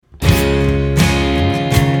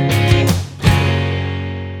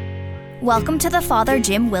Welcome to the Father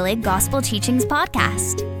Jim Willig Gospel Teachings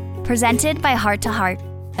Podcast, presented by Heart to Heart,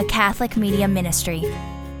 a Catholic media ministry.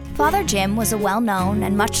 Father Jim was a well-known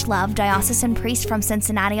and much-loved diocesan priest from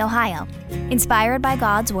Cincinnati, Ohio. Inspired by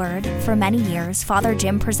God's Word, for many years, Father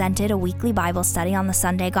Jim presented a weekly Bible study on the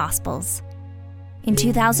Sunday Gospels. In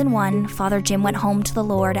 2001, Father Jim went home to the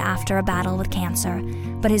Lord after a battle with cancer,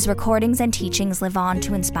 but his recordings and teachings live on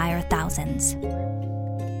to inspire thousands.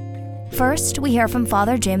 First, we hear from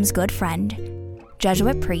Father Jim's good friend,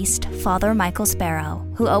 Jesuit priest Father Michael Sparrow,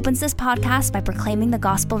 who opens this podcast by proclaiming the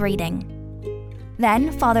Gospel reading.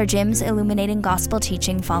 Then, Father Jim's illuminating Gospel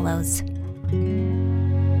teaching follows.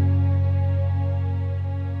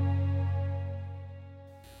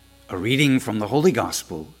 A reading from the Holy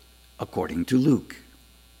Gospel according to Luke.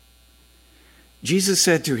 Jesus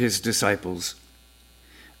said to his disciples,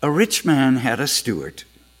 "A rich man had a steward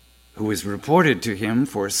who was reported to him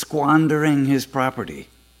for squandering his property.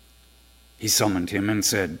 He summoned him and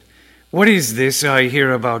said, 'What is this I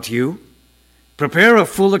hear about you? Prepare a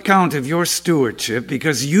full account of your stewardship,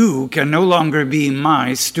 because you can no longer be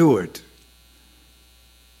my steward.'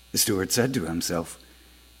 The steward said to himself,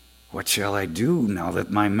 'What shall I do now that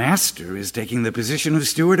my master is taking the position of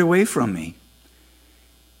steward away from me?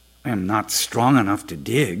 I am not strong enough to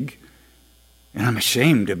dig, and I'm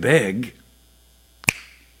ashamed to beg.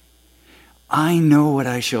 I know what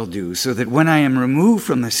I shall do, so that when I am removed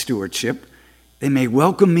from the stewardship, they may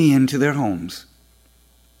welcome me into their homes.'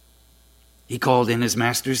 He called in his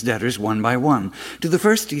master's debtors one by one. To the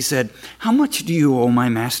first he said, 'How much do you owe my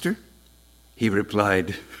master?' He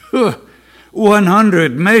replied,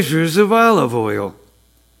 100 measures of olive oil.'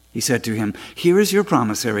 He said to him, 'Here is your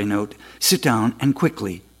promissory note. Sit down and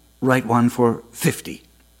quickly write one for 50.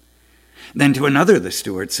 Then to another the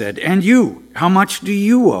steward said, 'And you, how much do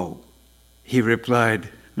you owe?' He replied,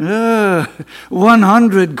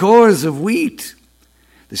 100 cores of wheat.'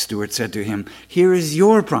 The steward said to him, 'Here is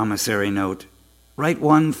your promissory note. Write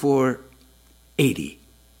one for 80.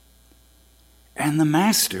 And the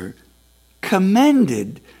master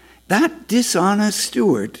commended that dishonest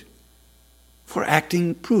steward for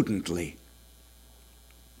acting prudently.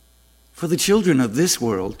 For the children of this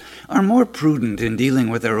world are more prudent in dealing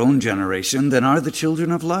with their own generation than are the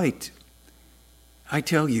children of light. I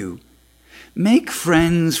tell you, make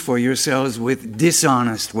friends for yourselves with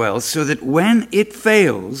dishonest wealth, so that when it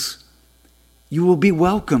fails, you will be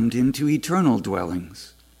welcomed into eternal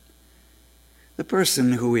dwellings. The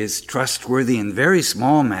person who is trustworthy in very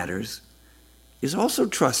small matters is also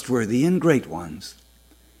trustworthy in great ones.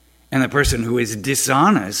 And the person who is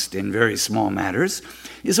dishonest in very small matters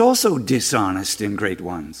is also dishonest in great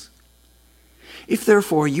ones. If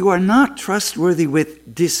therefore you are not trustworthy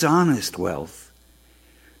with dishonest wealth,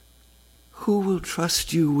 who will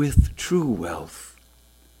trust you with true wealth?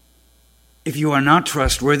 If you are not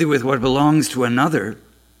trustworthy with what belongs to another,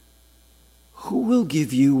 who will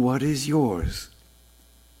give you what is yours?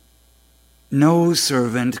 No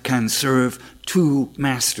servant can serve two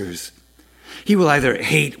masters. He will either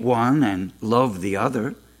hate one and love the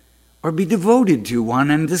other, or be devoted to one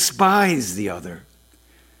and despise the other.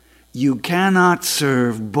 You cannot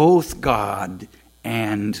serve both God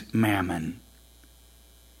and mammon."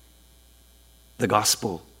 The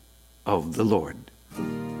Gospel of the Lord.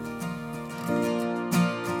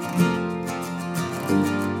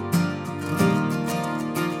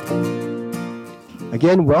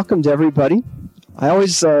 Again, welcome to everybody. I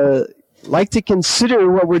always like to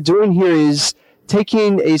consider what we're doing here is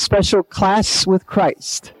taking a special class with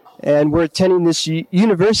Christ. And we're attending this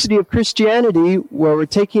University of Christianity where we're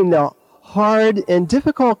taking the hard and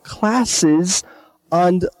difficult classes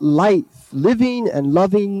on life, living and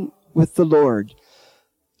loving with the Lord.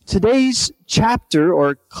 Today's chapter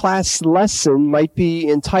or class lesson might be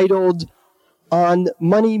entitled On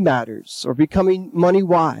Money Matters, or Becoming Money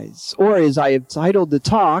Wise, or as I have titled the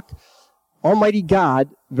talk, Almighty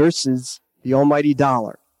God versus the Almighty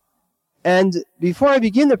Dollar. And before I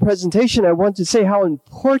begin the presentation, I want to say how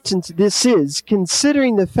important this is,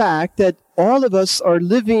 considering the fact that all of us are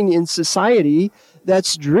living in society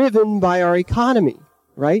that's driven by our economy,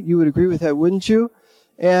 right? You would agree with that, wouldn't you?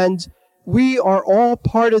 And we are all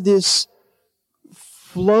part of this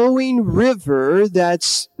flowing river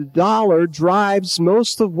that's the dollar drives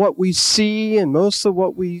most of what we see and most of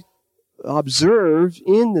what we observe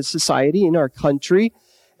in the society, in our country.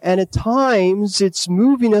 And at times, it's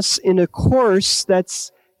moving us in a course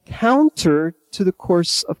that's counter to the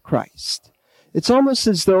course of Christ. It's almost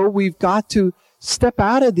as though we've got to step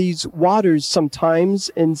out of these waters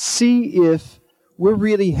sometimes and see if we're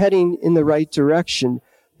really heading in the right direction.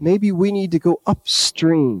 Maybe we need to go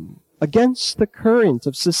upstream against the current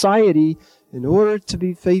of society in order to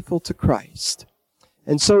be faithful to Christ.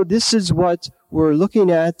 And so this is what we're looking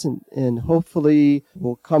at, and hopefully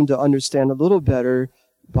we'll come to understand a little better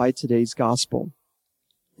by today's gospel.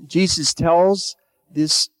 Jesus tells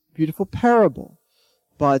this beautiful parable,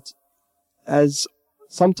 but as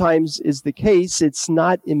sometimes is the case, it's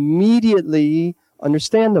not immediately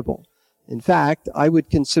understandable. In fact, I would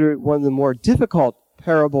consider it one of the more difficult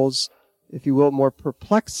parables, if you will, more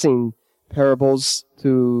perplexing parables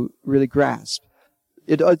to really grasp.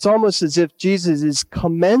 It's almost as if Jesus is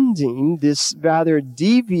commending this rather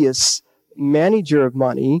devious manager of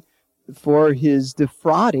money for his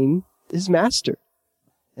defrauding his master.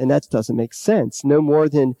 And that doesn't make sense. No more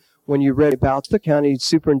than when you read about the county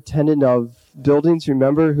superintendent of buildings,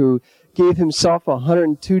 remember, who gave himself a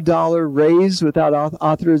 $102 raise without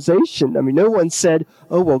authorization. I mean, no one said,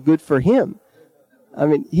 oh, well, good for him. I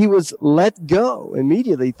mean, he was let go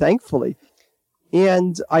immediately, thankfully.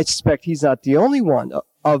 And I suspect he's not the only one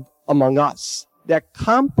among us that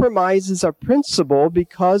compromises our principle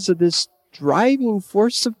because of this driving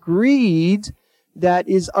force of greed that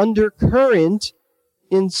is undercurrent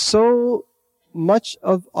in so much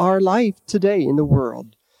of our life today in the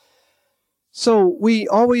world. So we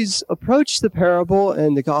always approach the parable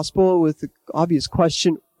and the gospel with the obvious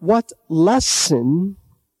question, what lesson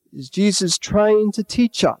is Jesus trying to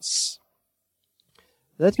teach us?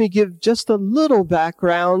 Let me give just a little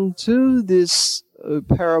background to this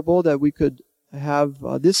parable that we could have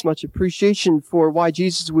this much appreciation for why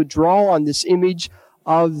Jesus would draw on this image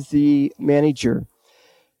of the manager.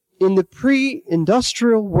 In the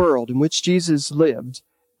pre-industrial world in which Jesus lived,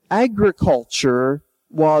 agriculture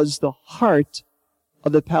was the heart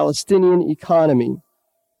of the Palestinian economy.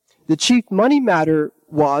 The chief money matter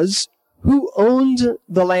was who owned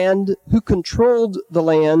the land, who controlled the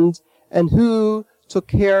land, and who took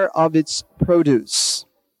care of its produce.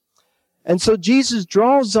 And so Jesus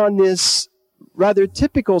draws on this rather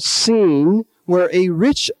typical scene where a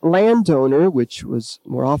rich landowner, which was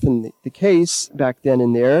more often the case back then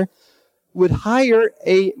and there, would hire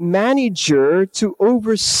a manager to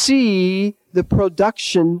oversee the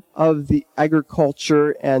production of the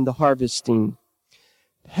agriculture and the harvesting.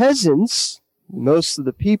 Peasants, most of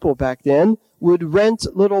the people back then, would rent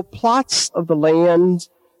little plots of the land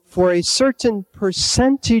for a certain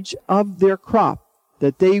percentage of their crop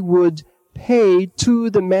that they would pay to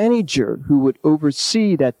the manager who would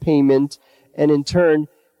oversee that payment and in turn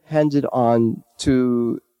hand it on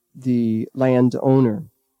to the landowner.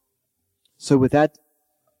 So with that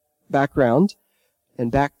background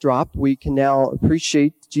and backdrop, we can now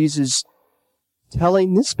appreciate Jesus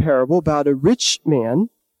telling this parable about a rich man,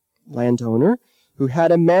 landowner, who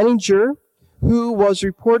had a manager who was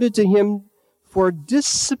reported to him for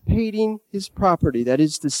dissipating his property, that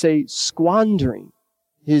is to say, squandering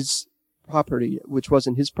his property, which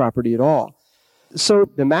wasn't his property at all. So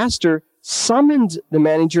the master summoned the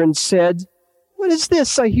manager and said, "What is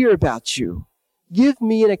this I hear about you? Give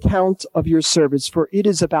me an account of your service, for it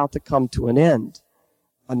is about to come to an end."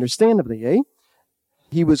 Understandably,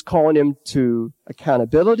 He was calling him to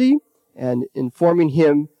accountability and informing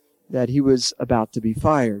him that he was about to be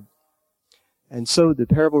fired. And so the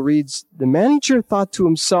parable reads, the manager thought to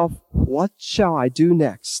himself, what shall I do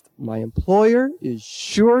next? My employer is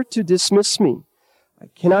sure to dismiss me. I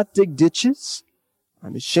cannot dig ditches.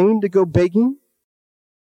 I'm ashamed to go begging.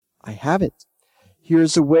 I have it.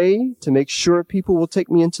 Here's a way to make sure people will take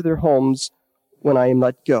me into their homes when I am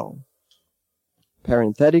let go.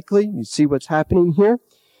 Parenthetically, you see what's happening here?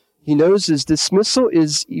 He knows his dismissal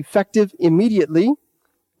is effective immediately,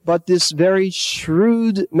 but this very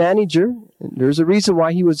shrewd manager, and there's a reason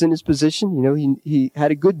why he was in his position. You know, he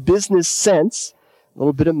had a good business sense, a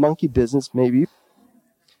little bit of monkey business maybe.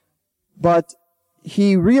 But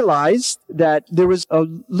he realized that there was a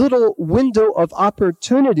little window of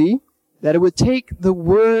opportunity, that it would take the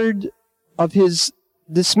word of his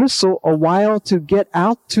dismissal a while to get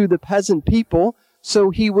out to the peasant people,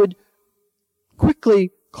 so he would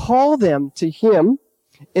quickly call them to him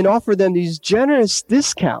and offer them these generous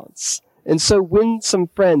discounts, and so win some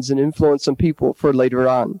friends and influence some people for later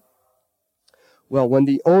on. Well, when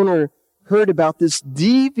the owner heard about this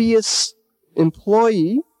devious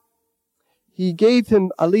employee, he gave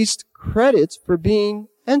him at least credit for being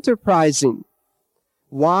enterprising.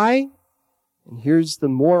 Why? And here's the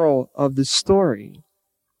moral of the story.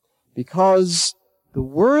 Because the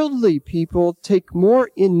worldly people take more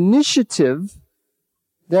initiative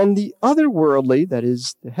than the otherworldly, that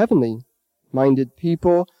is, the heavenly-minded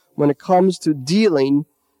people, when it comes to dealing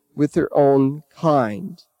with their own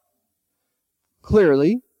kind.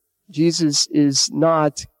 Clearly, Jesus is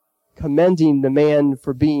not commending the man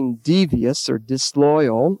for being devious or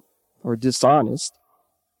disloyal or dishonest.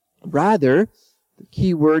 Rather, the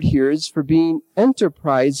key word here is for being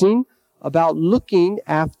enterprising about looking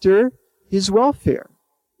after his welfare.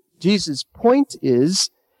 Jesus' point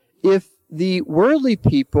is, if the worldly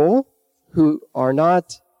people who are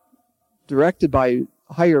not directed by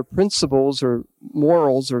higher principles or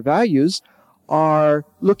morals or values are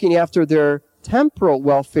looking after their temporal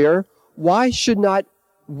welfare, why should not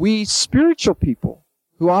we spiritual people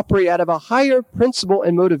who operate out of a higher principle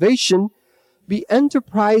and motivation be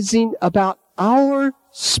enterprising about our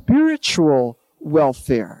spiritual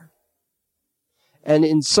welfare? And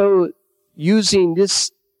in so using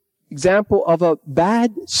this example of a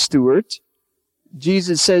bad steward,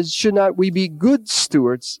 Jesus says, should not we be good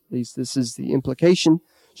stewards? At least this is the implication.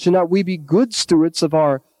 Should not we be good stewards of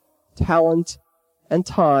our talent and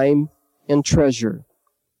time and treasure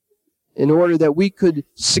in order that we could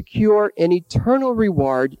secure an eternal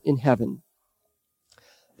reward in heaven?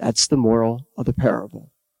 That's the moral of the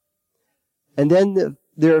parable. And then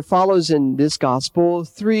there follows in this gospel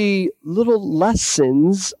 3 little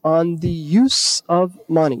lessons on the use of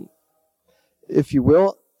money, if you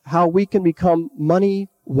will, how we can become money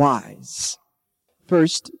wise.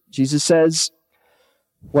 First, Jesus says,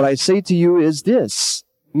 what I say to you is this: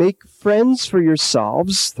 make friends for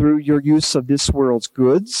yourselves through your use of this world's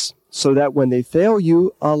goods, so that when they fail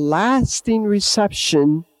you, a lasting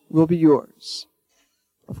reception will be yours.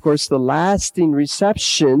 Of course, the lasting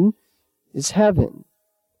reception is heaven.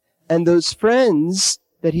 And those friends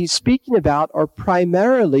that he's speaking about are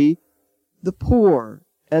primarily the poor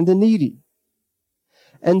and the needy.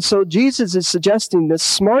 And so Jesus is suggesting the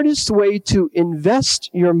smartest way to invest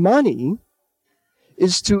your money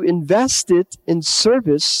is to invest it in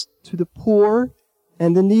service to the poor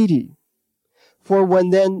and the needy. For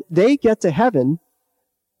when then they get to heaven,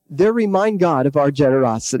 they remind God of our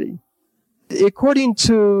generosity. According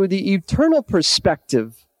to the eternal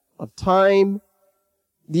perspective of time,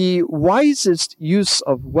 the wisest use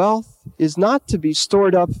of wealth is not to be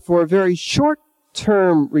stored up for a very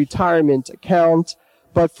short-term retirement account,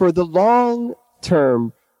 but for the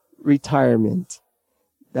long-term retirement.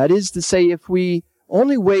 That is to say,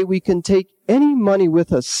 only way we can take any money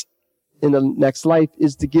with us in the next life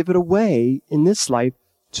is to give it away in this life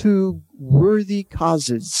to worthy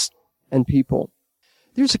causes and people.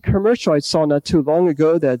 There's a commercial I saw not too long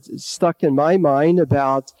ago that stuck in my mind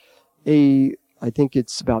about I think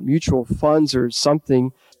it's about mutual funds or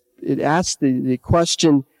something. It asked the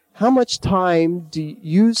question, how much time do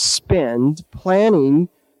you spend planning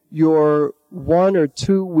your 1 or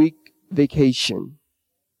 2 week vacation?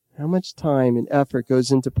 How much time and effort goes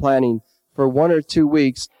into planning for 1 or 2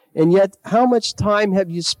 weeks? And yet, how much time have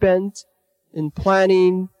you spent in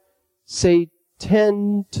planning, say,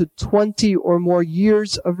 10 to 20 or more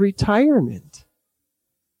years of retirement?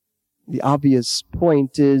 The obvious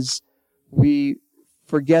point is we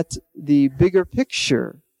forget the bigger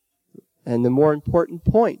picture and the more important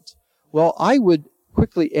point. Well, I would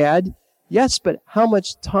quickly add, yes, but how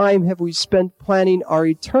much time have we spent planning our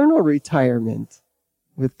eternal retirement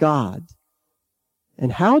with God?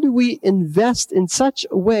 And how do we invest in such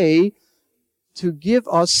a way to give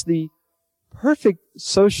us the perfect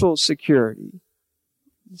social security,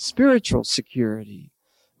 spiritual security,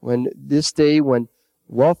 when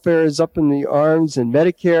welfare is up in the arms and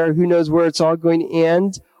Medicare, who knows where it's all going to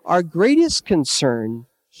end? Our greatest concern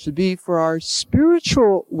should be for our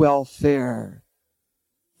spiritual welfare,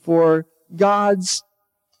 for God's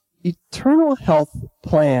eternal health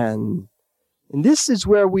plan. And this is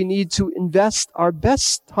where we need to invest our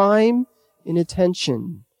best time and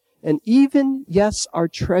attention, and even, yes, our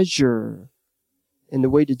treasure. And the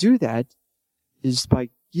way to do that is by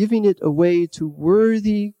giving it away to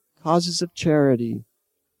worthy causes of charity.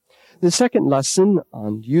 The second lesson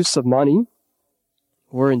on use of money,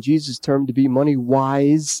 or in Jesus' term to be money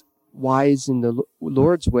wise in the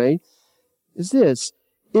Lord's way, is this: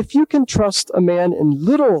 if you can trust a man in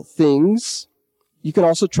little things, you can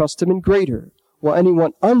also trust him in greater. While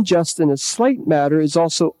anyone unjust in a slight matter is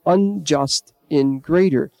also unjust in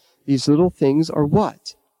greater. These little things are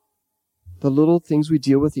what? The little things we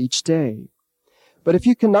deal with each day. But if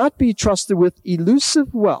you cannot be trusted with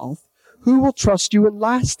elusive wealth, who will trust you in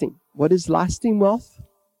lasting? What is lasting wealth?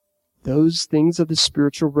 Those things of the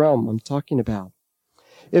spiritual realm I'm talking about.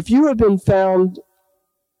 If you have been found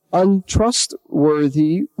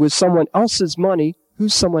untrustworthy with someone else's money,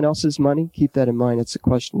 who's someone else's money? Keep that in mind. That's a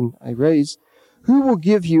question I raise. Who will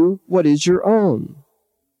give you what is your own?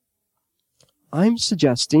 I'm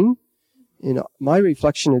suggesting, in my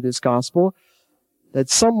reflection of this gospel, that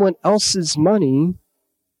someone else's money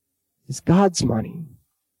is God's money.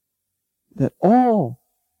 That all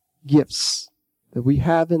gifts that we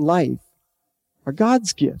have in life are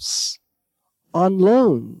God's gifts on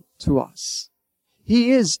loan to us.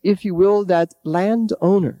 He is, if you will, that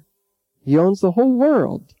landowner. He owns the whole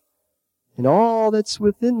world and all that's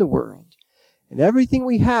within the world. And everything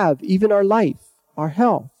we have, even our life, our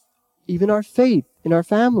health, even our faith in our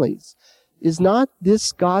families, is not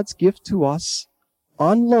this God's gift to us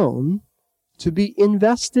on loan to be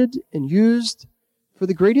invested and used for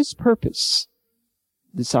the greatest purpose,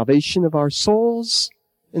 the salvation of our souls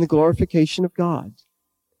and the glorification of God,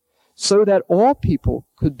 so that all people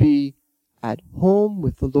could be at home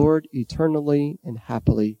with the Lord eternally and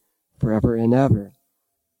happily forever and ever.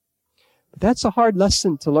 But that's a hard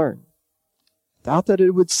lesson to learn. Doubt that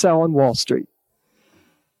it would sell on Wall Street.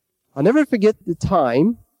 I'll never forget the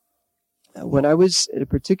time when I was at a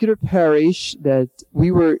particular parish that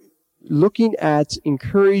we were looking at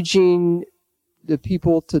encouraging the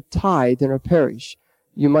people to tithe in our parish.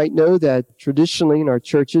 You might know that traditionally in our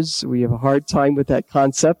churches, we have a hard time with that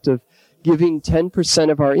concept of giving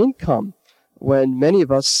 10% of our income when many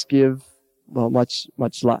of us give, well, much,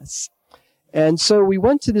 much less. And so we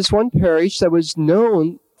went to this one parish that was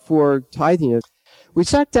known for tithing. We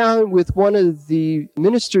sat down with one of the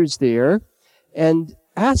ministers there and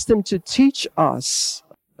asked him to teach us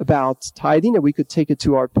about tithing, and we could take it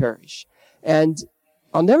to our parish. And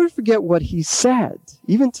I'll never forget what he said.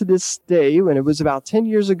 Even to this day, when it was about 10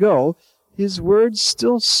 years ago, his words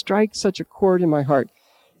still strike such a chord in my heart.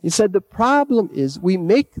 He said, the problem is we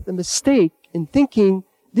make the mistake in thinking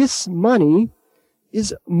this money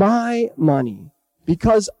is my money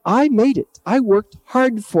because I made it. I worked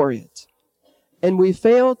hard for it. And we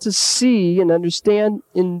fail to see and understand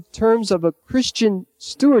in terms of a Christian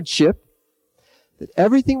stewardship that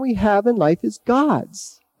everything we have in life is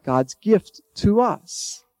God's gift to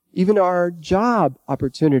us. Even our job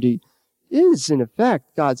opportunity is, in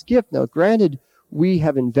effect, God's gift. Now, granted, we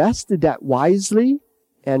have invested that wisely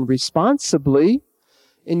and responsibly,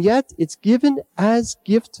 and yet it's given as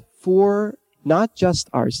gift for not just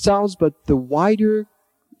ourselves, but the wider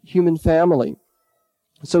human family.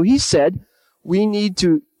 So he said, we need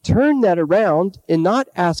to turn that around and not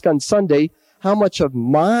ask on Sunday, how much of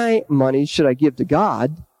my money should I give to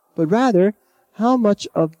God? But rather, how much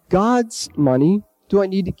of God's money do I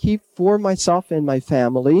need to keep for myself and my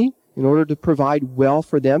family in order to provide well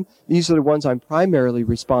for them? These are the ones I'm primarily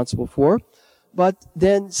responsible for. But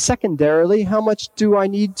then secondarily, how much do I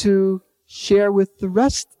need to share with the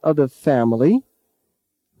rest of the family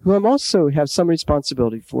who I'm also have some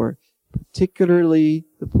responsibility for, particularly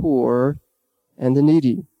the poor and the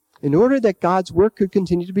needy, in order that God's work could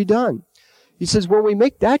continue to be done. He says, when we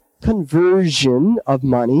make that conversion of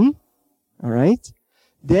money, all right,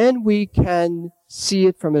 then we can see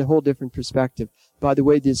it from a whole different perspective. By the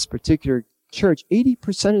way, this particular church,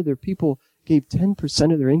 80% of their people gave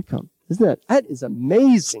 10% of their income. Isn't that is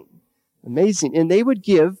amazing. Amazing. And they would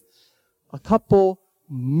give a couple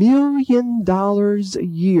 $1 million a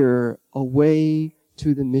year away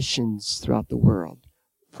to the missions throughout the world.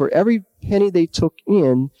 For every penny they took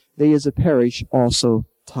in, they as a parish also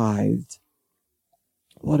tithed.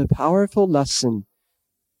 What a powerful lesson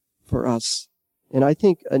for us. And I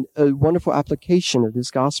think a wonderful application of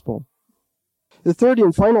this gospel. The third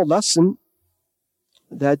and final lesson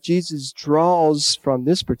that Jesus draws from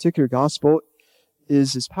this particular gospel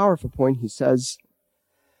is this powerful point. He says,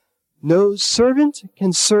 no servant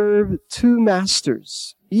can serve two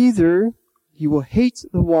masters. Either he will hate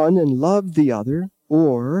the one and love the other,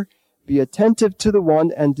 or be attentive to the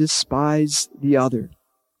one and despise the other.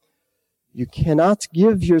 You cannot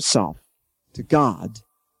give yourself to God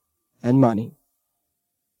and money.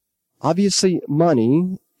 Obviously,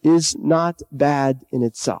 money is not bad in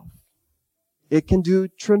itself. It can do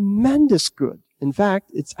tremendous good. In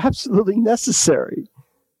fact, it's absolutely necessary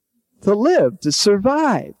to live, to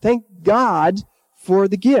survive. Thank God for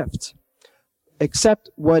the gift. Except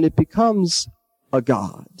when it becomes a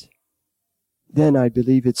god. Then I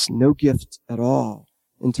believe it's no gift at all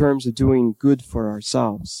in terms of doing good for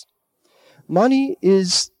ourselves. Money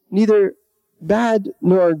is neither bad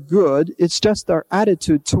nor good. It's just our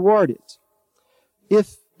attitude toward it.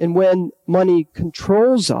 If and when money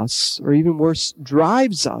controls us, or even worse,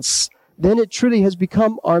 drives us, then it truly has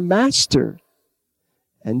become our master.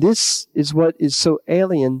 And this is what is so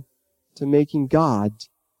alien to making God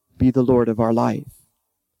be the Lord of our life.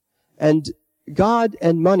 And God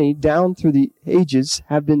and money down through the ages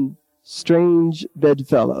have been strange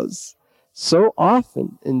bedfellows. So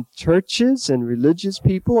often in churches and religious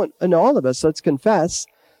people, and all of us, let's confess,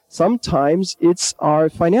 sometimes it's our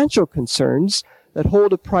financial concerns that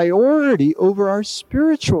hold a priority over our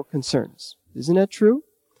spiritual concerns. Isn't that true?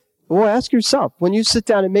 Well, ask yourself, when you sit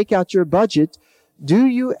down and make out your budget, do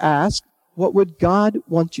you ask, what would God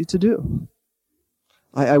want you to do?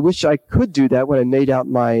 I wish I could do that when I made out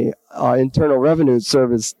my Internal Revenue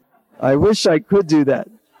Service. I wish I could do that.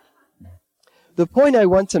 The point I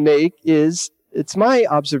want to make is, it's my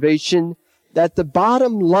observation that the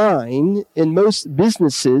bottom line in most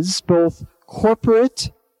businesses, both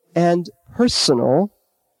corporate and personal,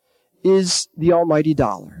 is the almighty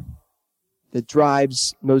dollar that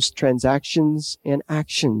drives most transactions and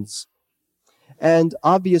actions. And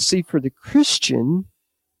obviously for the Christian,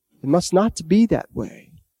 it must not be that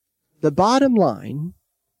way. The bottom line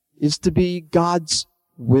is to be God's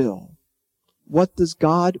will. What does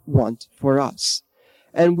God want for us?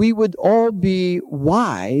 And we would all be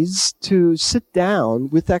wise to sit down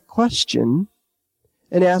with that question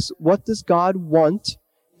and ask, what does God want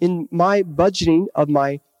in my budgeting of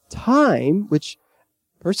my time, which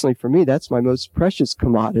personally for me, that's my most precious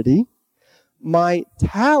commodity, my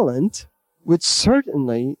talent, which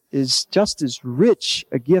certainly is just as rich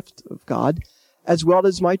a gift of God, as well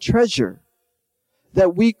as my treasure,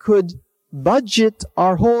 that we could budget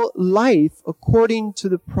our whole life according to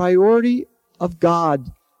the priority of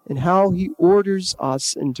God and how He orders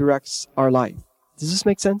us and directs our life. Does this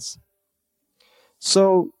make sense?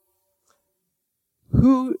 So,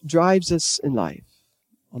 who drives us in life?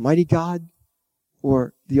 Almighty God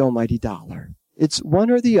or the almighty dollar? It's one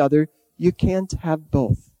or the other. You can't have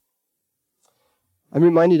both. I'm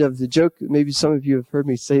reminded of the joke, maybe some of you have heard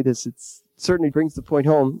me say this, it certainly brings the point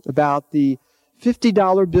home, about the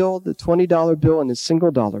 $50 bill, the $20 bill, and the single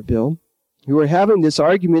dollar bill, who were having this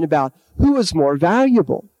argument about who was more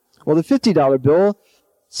valuable. Well, the $50 bill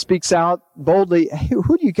speaks out boldly, hey,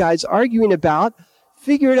 who are you guys arguing about?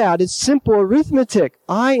 Figure it out. It's simple arithmetic.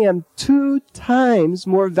 I am 2 times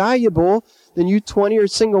more valuable than you 20 or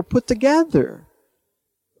single put together.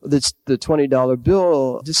 The $20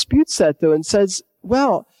 bill disputes that, though, and says,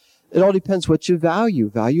 well, it all depends what you value.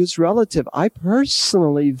 Value is relative. I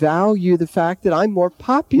personally value the fact that I'm more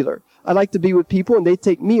popular. I like to be with people, and they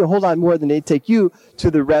take me a whole lot more than they take you to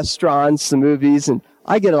the restaurants, the movies, and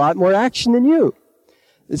I get a lot more action than you.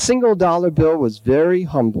 The single dollar bill was very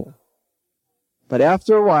humble. But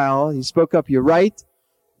after a while, he spoke up, you're right.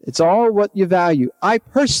 It's all what you value. I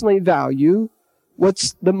personally value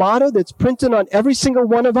what's the motto that's printed on every single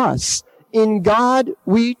one of us. In God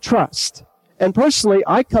we trust. And personally,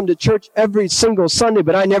 I come to church every single Sunday,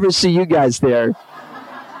 but I never see you guys there.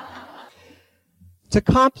 To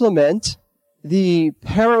complement the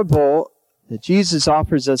parable that Jesus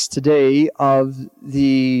offers us today of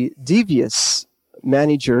the devious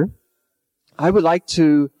manager, I would like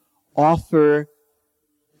to offer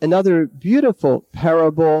another beautiful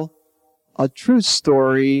parable, a true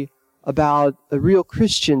story about a real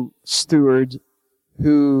Christian steward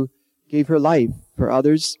who gave her life for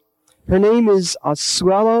others. Her name is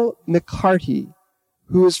Asuelo McCarty,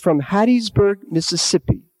 who is from Hattiesburg,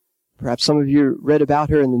 Mississippi. Perhaps some of you read about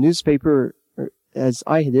her in the newspaper, as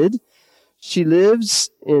I did. She lives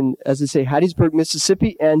in, as I say, Hattiesburg,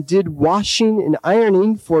 Mississippi, and did washing and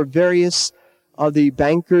ironing for various of the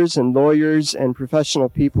bankers and lawyers and professional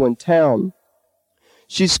people in town.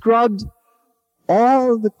 She scrubbed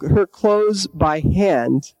all her clothes by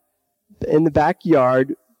hand in the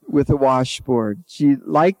backyard with a washboard. She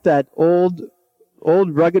liked that old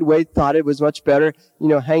rugged way, thought it was much better,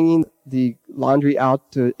 hanging the laundry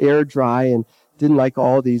out to air dry, and didn't like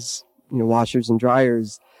all these, washers and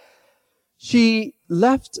dryers. She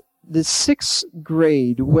left the 6th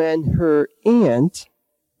grade when her aunt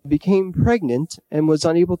became pregnant and was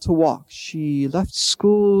unable to walk. She left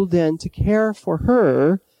school then to care for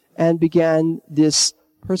her and began this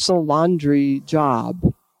personal laundry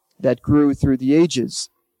job that grew through the ages.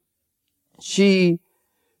 She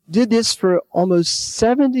did this for almost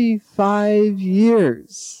 75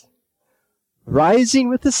 years, rising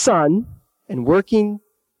with the sun and working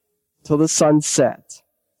till the sun set.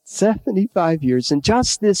 75 years. And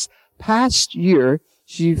just this past year,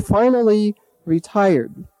 she finally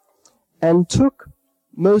retired and took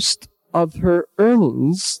most of her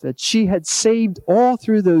earnings that she had saved all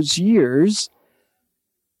through those years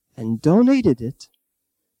and donated it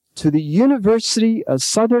to the University of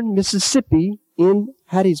Southern Mississippi in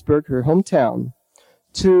Hattiesburg, her hometown,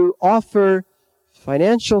 to offer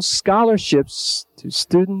financial scholarships to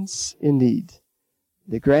students in need.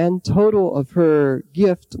 The grand total of her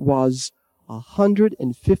gift was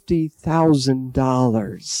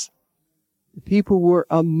 $150,000. The people were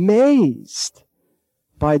amazed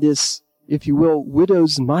by this, if you will,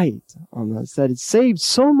 widow's mite almost, that it saved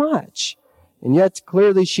so much And yet,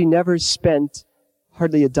 clearly, she never spent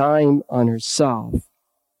hardly a dime on herself.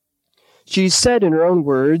 She said in her own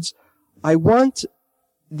words, I want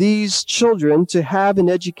these children to have an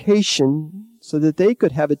education so that they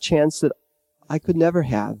could have a chance that I could never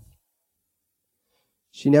have.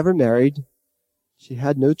 She never married. She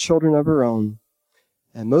had no children of her own.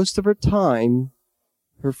 And most of her time,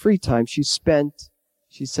 her free time, she spent,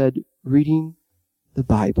 she said, reading the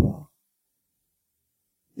Bible.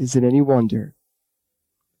 Is it any wonder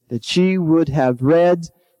that she would have read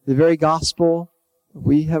the very gospel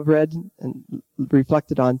we have read and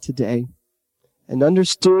reflected on today, and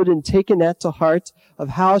understood and taken that to heart of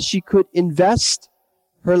how she could invest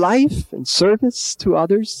her life and service to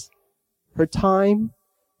others, her time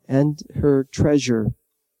and her treasure.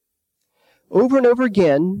 Over and over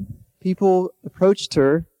again, people approached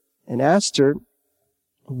her and asked her,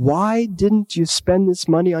 why didn't you spend this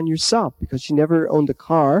money on yourself? Because she never owned a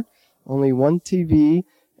car, only one TV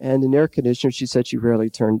and an air conditioner she said she rarely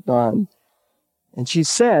turned on. And she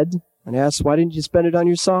said, when asked, why didn't you spend it on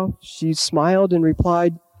yourself? She smiled and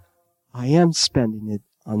replied, I am spending it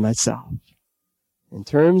on myself. In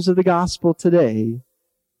terms of the gospel today,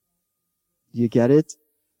 you get it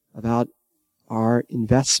about our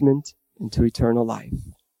investment into eternal life.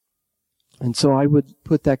 And so I would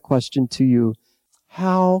put that question to you.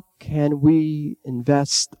 How can we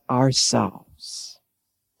invest ourselves?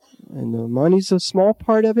 And the money's a small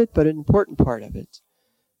part of it, but an important part of it.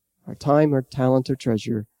 Our time, our talent, our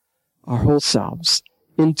treasure, our whole selves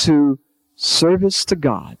into service to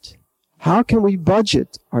God. How can we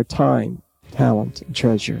budget our time, talent, and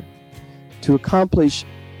treasure to accomplish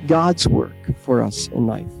God's work for us in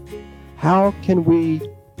life? How can we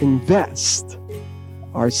invest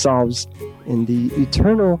ourselves in the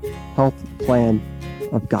eternal health plan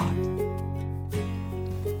of God?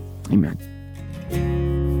 Amen.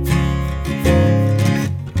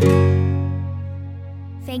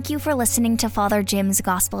 Thank you for listening to Father Jim's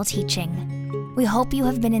gospel teaching. We hope you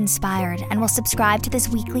have been inspired and will subscribe to this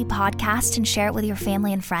weekly podcast and share it with your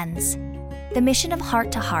family and friends. The mission of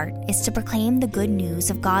Heart to Heart is to proclaim the good news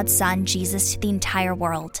of God's Son, Jesus, to the entire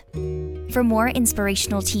world. For more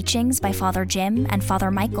inspirational teachings by Father Jim and Father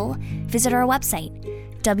Michael, visit our website,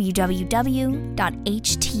 www.htoh.us.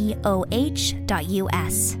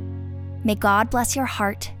 May God bless your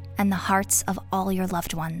heart and the hearts of all your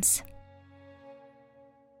loved ones.